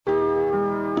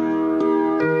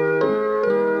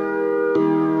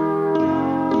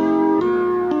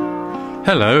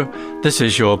Hello, this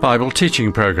is your Bible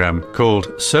teaching program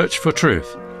called Search for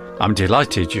Truth. I'm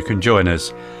delighted you can join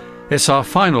us. It's our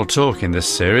final talk in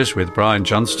this series with Brian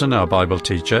Johnston, our Bible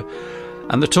teacher,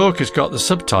 and the talk has got the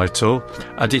subtitle,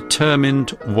 A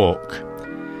Determined Walk.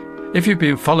 If you've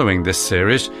been following this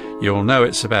series, you'll know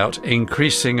it's about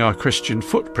increasing our Christian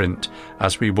footprint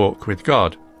as we walk with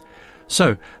God.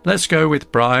 So let's go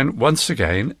with Brian once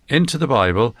again into the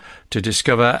Bible to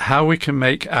discover how we can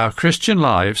make our Christian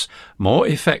lives more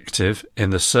effective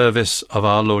in the service of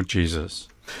our Lord Jesus.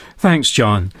 Thanks,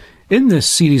 John. In this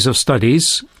series of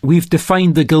studies, we've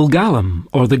defined the Gilgalim,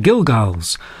 or the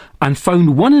Gilgals, and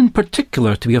found one in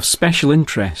particular to be of special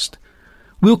interest.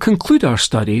 We'll conclude our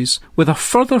studies with a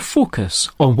further focus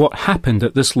on what happened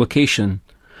at this location.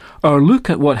 Our look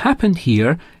at what happened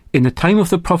here in the time of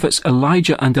the prophets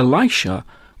Elijah and Elisha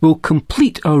will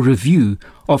complete our review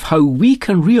of how we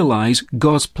can realise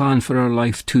God's plan for our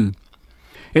life too.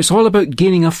 It's all about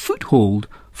gaining a foothold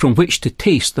from which to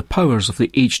taste the powers of the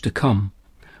age to come.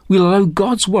 We'll allow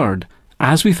God's word,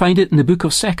 as we find it in the book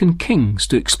of 2 Kings,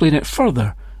 to explain it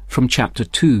further from chapter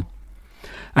 2.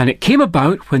 And it came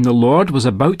about when the Lord was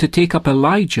about to take up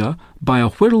Elijah by a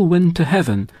whirlwind to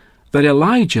heaven, that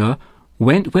Elijah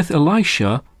went with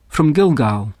Elisha from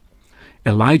Gilgal.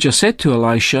 Elijah said to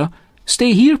Elisha,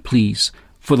 "Stay here, please,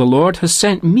 for the Lord has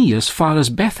sent me as far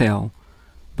as Bethel."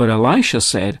 But Elisha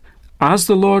said, "As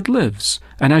the Lord lives,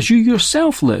 and as you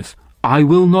yourself live, I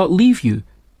will not leave you."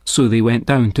 So they went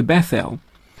down to Bethel.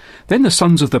 Then the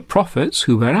sons of the prophets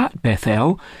who were at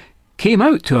Bethel came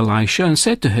out to Elisha and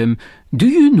said to him, "Do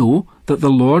you know that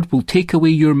the Lord will take away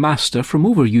your master from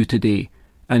over you today?"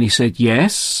 And he said,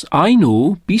 "Yes, I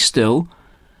know, be still."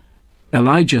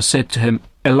 Elijah said to him,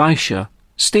 "Elisha,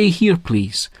 stay here,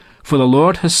 please, for the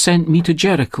Lord has sent me to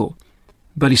Jericho."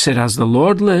 But he said, "As the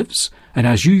Lord lives, and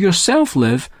as you yourself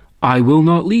live, I will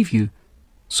not leave you."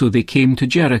 So they came to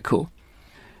Jericho.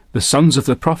 The sons of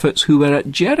the prophets who were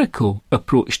at Jericho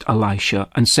approached Elisha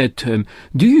and said to him,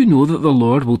 "Do you know that the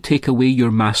Lord will take away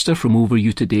your master from over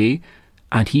you today?"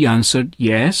 And he answered,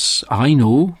 "Yes, I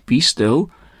know, be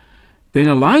still." Then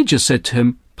Elijah said to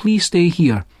him, "Please stay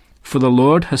here, for the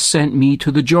Lord has sent me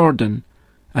to the Jordan."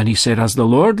 And he said, "As the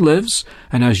Lord lives,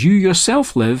 and as you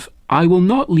yourself live, I will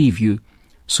not leave you."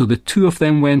 So the two of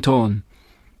them went on.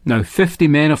 Now 50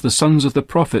 men of the sons of the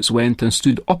prophets went and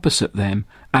stood opposite them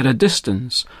at a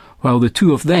distance, while the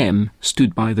two of them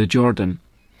stood by the Jordan.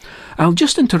 I'll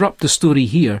just interrupt the story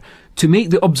here to make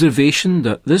the observation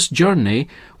that this journey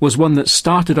was one that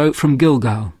started out from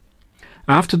Gilgal.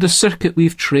 After the circuit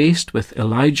we've traced with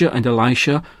Elijah and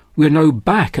Elisha, we're now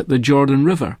back at the Jordan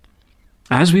River.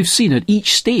 As we've seen at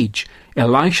each stage,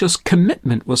 Elisha's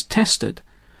commitment was tested.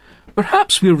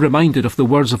 Perhaps we're reminded of the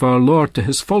words of our Lord to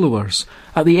his followers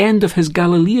at the end of his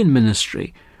Galilean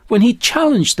ministry, when he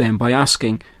challenged them by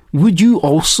asking, "Would you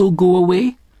also go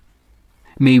away?"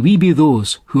 May we be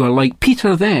those who are like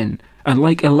Peter then and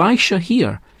like Elisha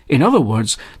here, in other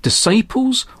words,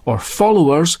 disciples or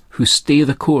followers who stay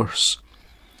the course.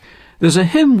 There's a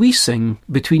hymn we sing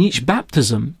between each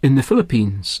baptism in the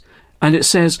Philippines, and it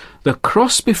says, "The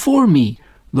cross before me,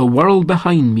 the world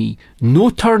behind me,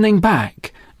 no turning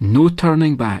back, no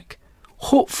turning back."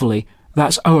 Hopefully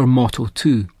that's our motto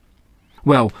too.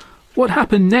 Well, what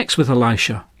happened next with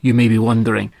Elisha, you may be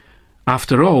wondering.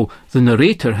 After all, the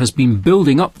narrator has been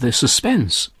building up the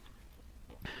suspense.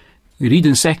 We read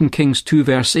in 2 Kings 2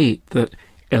 verse 8 that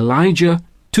Elijah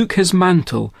took his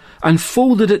mantle and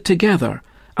folded it together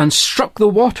and struck the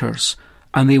waters,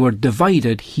 and they were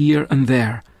divided here and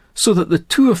there, so that the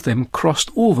two of them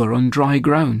crossed over on dry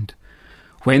ground.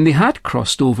 When they had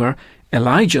crossed over,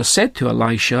 Elijah said to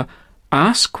Elisha,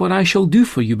 "Ask what I shall do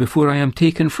for you before I am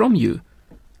taken from you."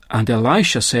 And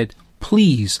Elisha said,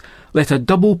 "Please, let a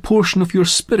double portion of your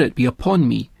spirit be upon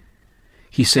me."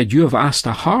 He said, "You have asked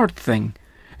a hard thing.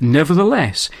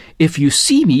 Nevertheless, if you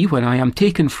see me when I am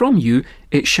taken from you,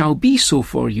 it shall be so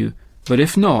for you. But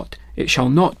if not, it shall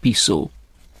not be so."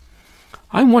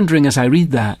 I'm wondering as I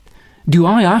read that, do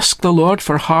I ask the Lord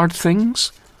for hard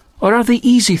things? Or are they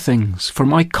easy things for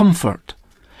my comfort?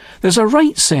 There's a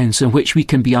right sense in which we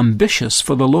can be ambitious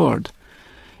for the Lord.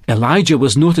 Elijah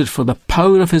was noted for the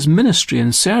power of his ministry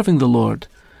in serving the Lord.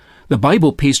 The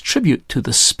Bible pays tribute to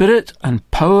the spirit and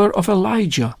power of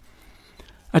Elijah.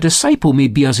 A disciple may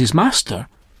be as his master,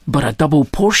 but a double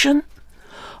portion?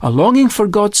 A longing for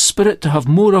God's Spirit to have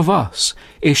more of us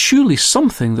is surely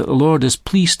something that the Lord is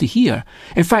pleased to hear.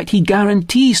 In fact, he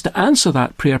guarantees to answer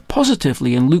that prayer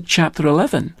positively in Luke chapter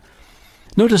 11.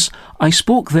 Notice, I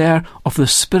spoke there of the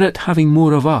Spirit having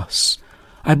more of us.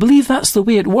 I believe that's the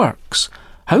way it works.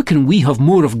 How can we have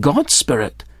more of God's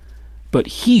Spirit? but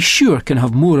he sure can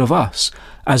have more of us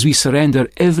as we surrender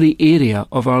every area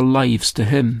of our lives to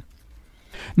him.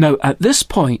 Now, at this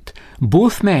point,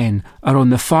 both men are on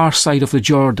the far side of the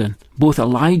Jordan, both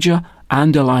Elijah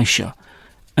and Elisha.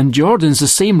 And Jordan's the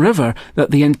same river that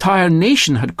the entire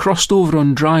nation had crossed over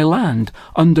on dry land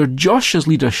under Joshua's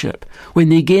leadership when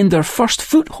they gained their first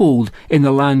foothold in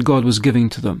the land God was giving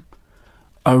to them.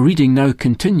 Our reading now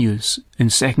continues in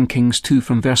 2 Kings 2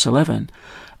 from verse 11.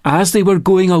 As they were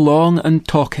going along and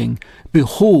talking,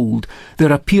 behold,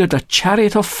 there appeared a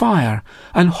chariot of fire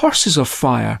and horses of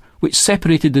fire, which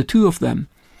separated the two of them.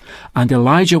 And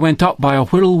Elijah went up by a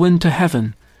whirlwind to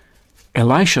heaven.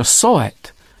 Elisha saw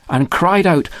it, and cried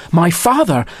out, my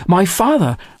father,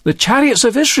 the chariots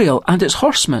of Israel and its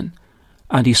horsemen.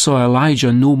 And he saw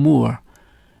Elijah no more.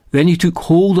 Then he took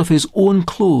hold of his own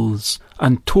clothes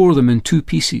and tore them in 2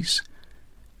 pieces.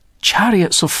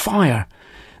 Chariots of fire.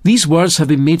 These words have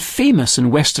been made famous in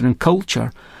Western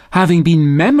culture, having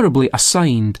been memorably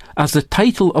assigned as the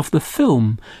title of the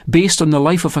film based on the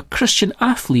life of a Christian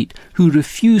athlete who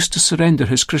refused to surrender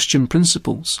his Christian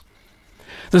principles.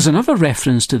 There's another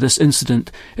reference to this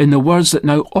incident in the words that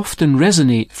now often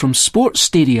resonate from sports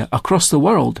stadia across the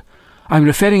world. I'm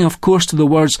referring, of course, to the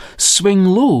words, swing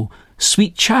low,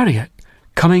 sweet chariot,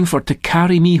 coming for to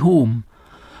carry me home.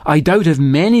 I doubt if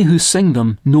many who sing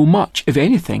them know much, if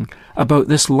anything, about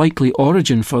this likely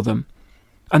origin for them.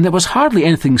 And there was hardly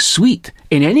anything sweet,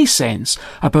 in any sense,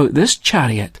 about this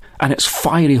chariot and its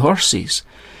fiery horses.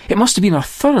 It must have been a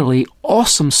thoroughly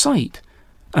awesome sight.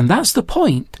 And that's the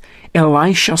point.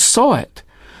 Elisha saw it.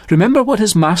 Remember what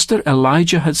his master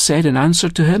Elijah had said in answer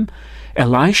to him?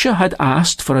 Elisha had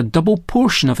asked for a double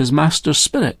portion of his master's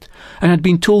spirit, and had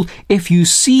been told, if you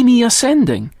see me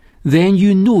ascending, then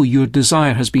you know your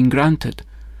desire has been granted.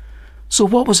 So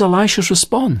what was Elisha's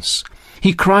response?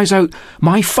 He cries out,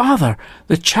 my father,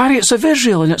 the chariots of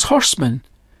Israel and its horsemen.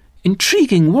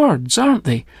 Intriguing words, aren't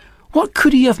they? What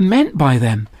could he have meant by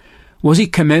them? Was he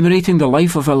commemorating the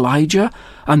life of Elijah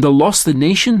and the loss the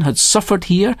nation had suffered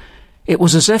here? It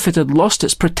was as if it had lost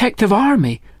its protective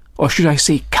army, or should I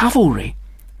say cavalry.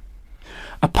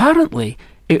 Apparently,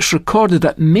 it's recorded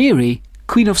that Mary,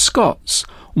 Queen of Scots,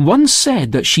 once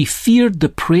said that she feared the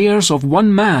prayers of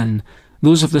one man,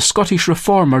 those of the Scottish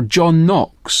reformer John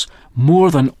Knox, more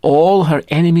than all her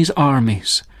enemies'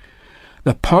 armies.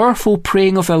 The powerful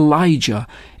praying of Elijah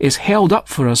is held up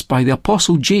for us by the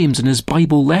Apostle James in his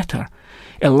Bible letter.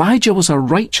 Elijah was a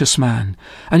righteous man,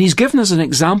 and he's given us an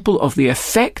example of the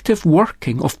effective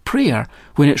working of prayer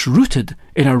when it's rooted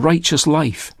in a righteous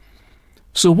life.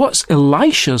 So what's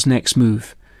Elisha's next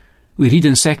move? We read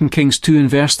in 2 Kings 2 and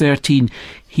verse 13,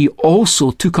 he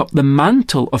also took up the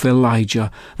mantle of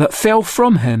Elijah that fell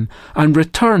from him and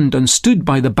returned and stood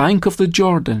by the bank of the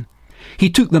Jordan. He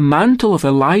took the mantle of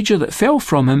Elijah that fell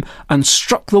from him and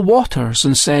struck the waters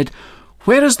and said,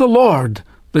 where is the Lord,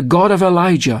 the God of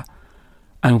Elijah?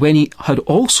 And when he had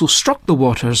also struck the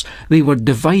waters, they were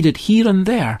divided here and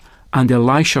there, and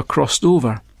Elisha crossed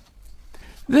over.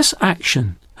 This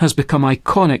action has become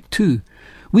iconic too.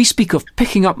 We speak of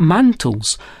picking up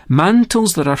mantles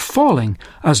that are falling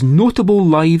as notable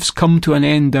lives come to an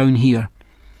end down here.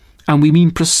 And we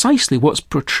mean precisely what's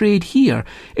portrayed here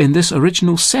in this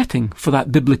original setting for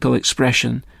that biblical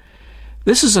expression.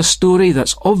 This is a story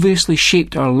that's obviously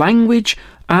shaped our language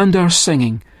and our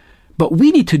singing, but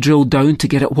we need to drill down to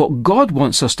get at what God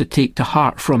wants us to take to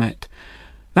heart from it.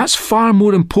 That's far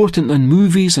more important than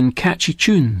movies and catchy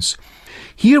tunes.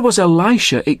 Here was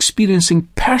Elisha experiencing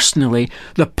personally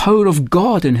the power of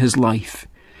God in his life.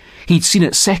 He'd seen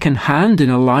it second hand in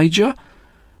Elijah,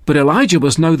 but Elijah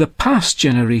was now the past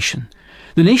generation.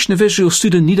 The nation of Israel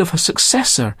stood in need of a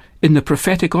successor in the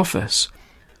prophetic office.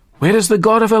 Where is the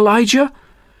God of Elijah?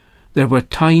 There were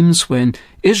times when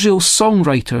Israel's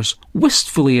songwriters,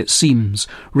 wistfully it seems,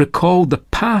 recalled the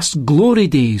past glory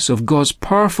days of God's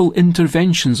powerful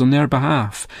interventions on their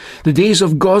behalf, the days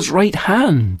of God's right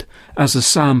hand, as the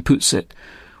psalm puts it,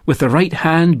 with the right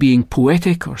hand being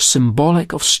poetic or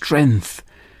symbolic of strength.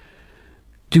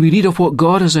 Do we read of what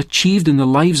God has achieved in the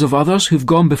lives of others who've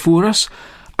gone before us,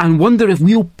 and wonder if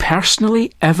we'll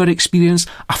personally ever experience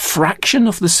a fraction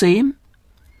of the same?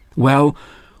 Well,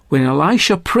 when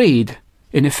Elisha prayed,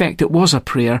 in effect it was a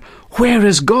prayer, where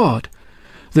is God?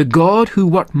 The God who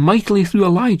worked mightily through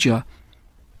Elijah.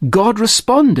 God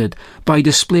responded by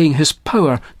displaying his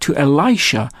power to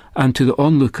Elisha and to the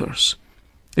onlookers.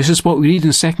 This is what we read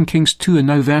in 2 Kings 2 and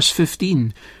now verse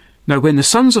 15. Now when the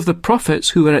sons of the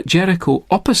prophets who were at Jericho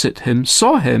opposite him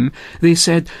saw him, they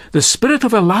said, the spirit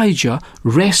of Elijah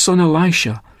rests on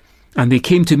Elisha. And they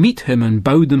came to meet him and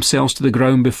bowed themselves to the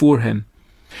ground before him.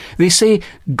 They say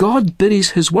God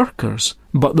buries his workers,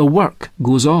 but the work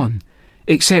goes on.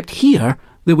 Except here,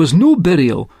 there was no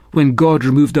burial when God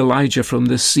removed Elijah from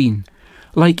this scene.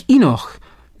 Like Enoch,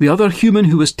 the other human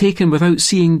who was taken without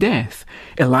seeing death,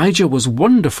 Elijah was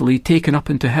wonderfully taken up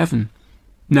into heaven.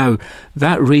 Now,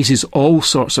 that raises all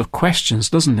sorts of questions,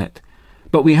 doesn't it?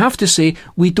 But we have to say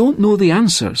we don't know the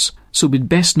answers, so we'd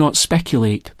best not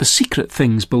speculate. The secret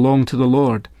things belong to the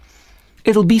Lord.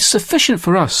 It'll be sufficient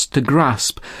for us to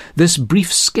grasp this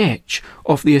brief sketch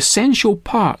of the essential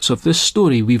parts of this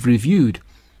story we've reviewed.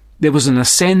 There was an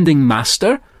ascending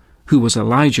master, who was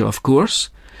Elijah, of course.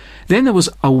 Then there was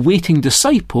a waiting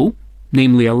disciple,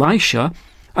 namely Elisha.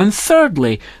 And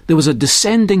thirdly, there was a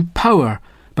descending power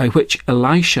by which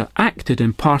Elisha acted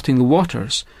in parting the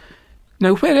waters.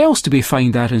 Now, where else do we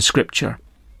find that in Scripture?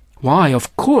 Why,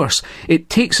 of course, it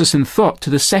takes us in thought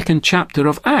to the 2nd chapter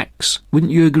of Acts.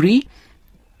 Wouldn't you agree?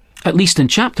 At least in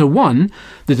chapter 1,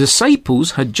 the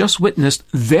disciples had just witnessed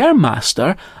their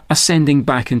master ascending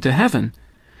back into heaven.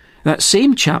 That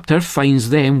same chapter finds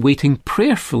them waiting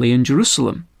prayerfully in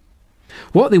Jerusalem.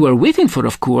 What they were waiting for,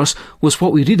 of course, was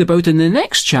what we read about in the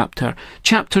next chapter,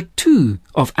 chapter 2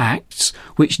 of Acts,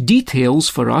 which details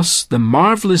for us the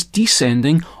marvellous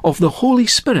descending of the Holy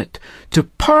Spirit to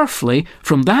powerfully,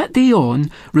 from that day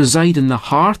on, reside in the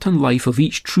heart and life of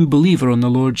each true believer on the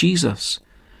Lord Jesus.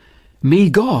 May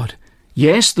God,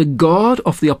 yes, the God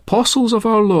of the apostles of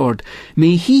our Lord,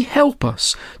 may he help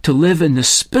us to live in the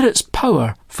Spirit's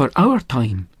power for our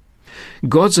time.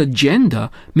 God's agenda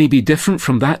may be different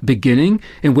from that beginning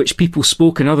in which people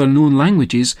spoke in other known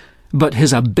languages, but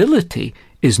his ability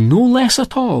is no less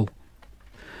at all.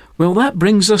 Well, that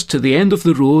brings us to the end of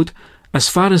the road as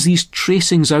far as these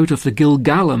tracings out of the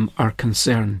Gilgalim are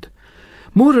concerned.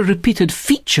 More a repeated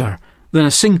feature than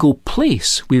a single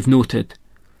place, we've noted.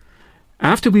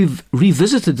 After we've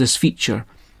revisited this feature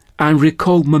and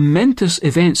recalled momentous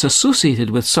events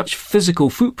associated with such physical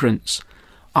footprints,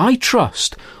 I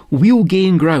trust we'll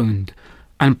gain ground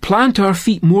and plant our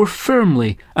feet more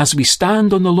firmly as we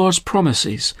stand on the Lord's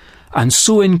promises, and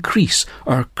so increase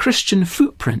our Christian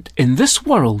footprint in this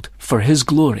world for his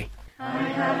glory. I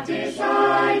have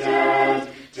decided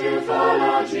to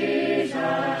follow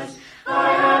Jesus.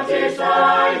 I have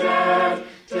decided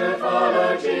to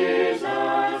follow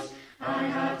Jesus. I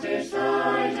have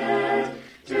decided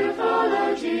to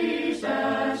follow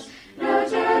Jesus. No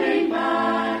turning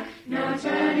back, no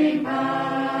turning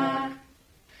back.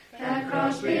 The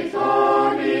cross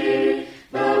before me,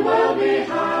 the world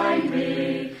behind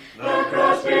me. The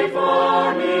cross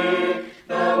before me,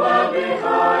 the world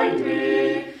behind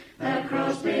me. The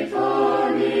cross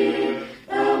before me,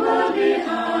 the world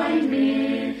behind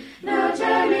me. No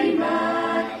turning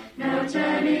back, no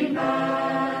turning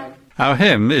back. Our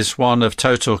hymn is one of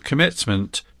total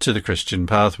commitment to the Christian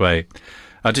pathway,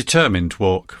 a determined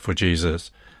walk for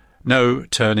Jesus. No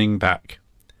turning back.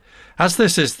 As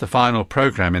this is the final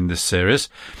programme in this series,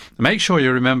 make sure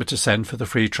you remember to send for the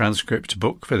free transcript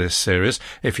book for this series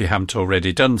if you haven't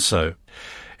already done so.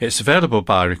 It's available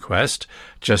by request.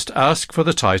 Just ask for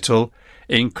the title,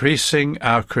 Increasing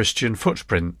Our Christian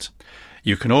Footprint.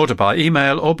 You can order by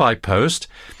email or by post,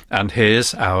 and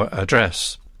here's our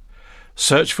address.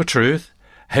 Search for Truth,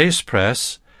 Hayes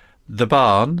Press, The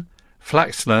Barn,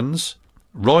 Flaxlands,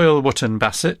 Royal Wootton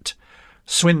Bassett,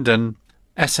 Swindon,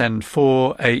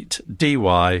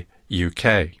 SN48DY,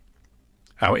 UK.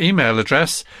 Our email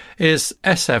address is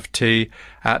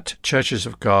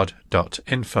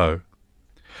sft@churchesofgod.info.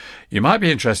 You might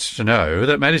be interested to know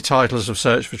that many titles of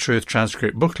Search for Truth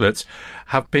transcript booklets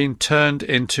have been turned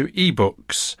into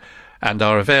e-books and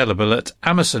are available at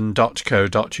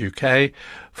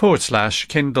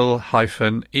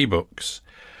amazon.co.uk/Kindle-ebooks.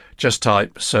 Just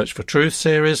type Search for Truth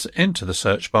series into the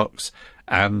search box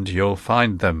and you'll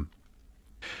find them.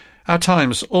 Our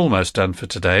time's almost done for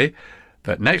today,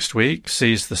 but next week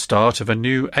sees the start of a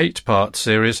new 8-part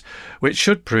series which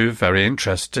should prove very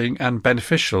interesting and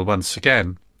beneficial once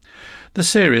again. The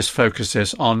series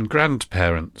focuses on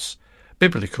grandparents,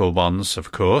 biblical ones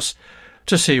of course,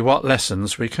 to see what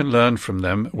lessons we can learn from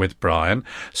them with Brian,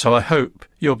 so I hope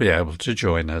you'll be able to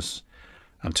join us.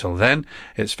 Until then,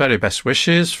 it's very best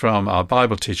wishes from our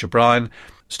Bible teacher Brian,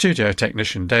 studio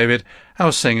technician David,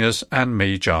 our singers and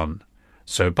me John.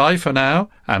 So bye for now,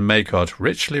 and may God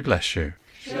richly bless you.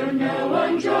 Should no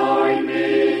one join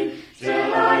me,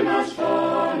 still I must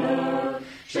follow.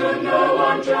 Should no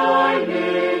one join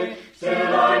me,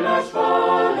 still I must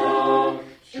follow.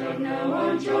 Should no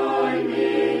one join me,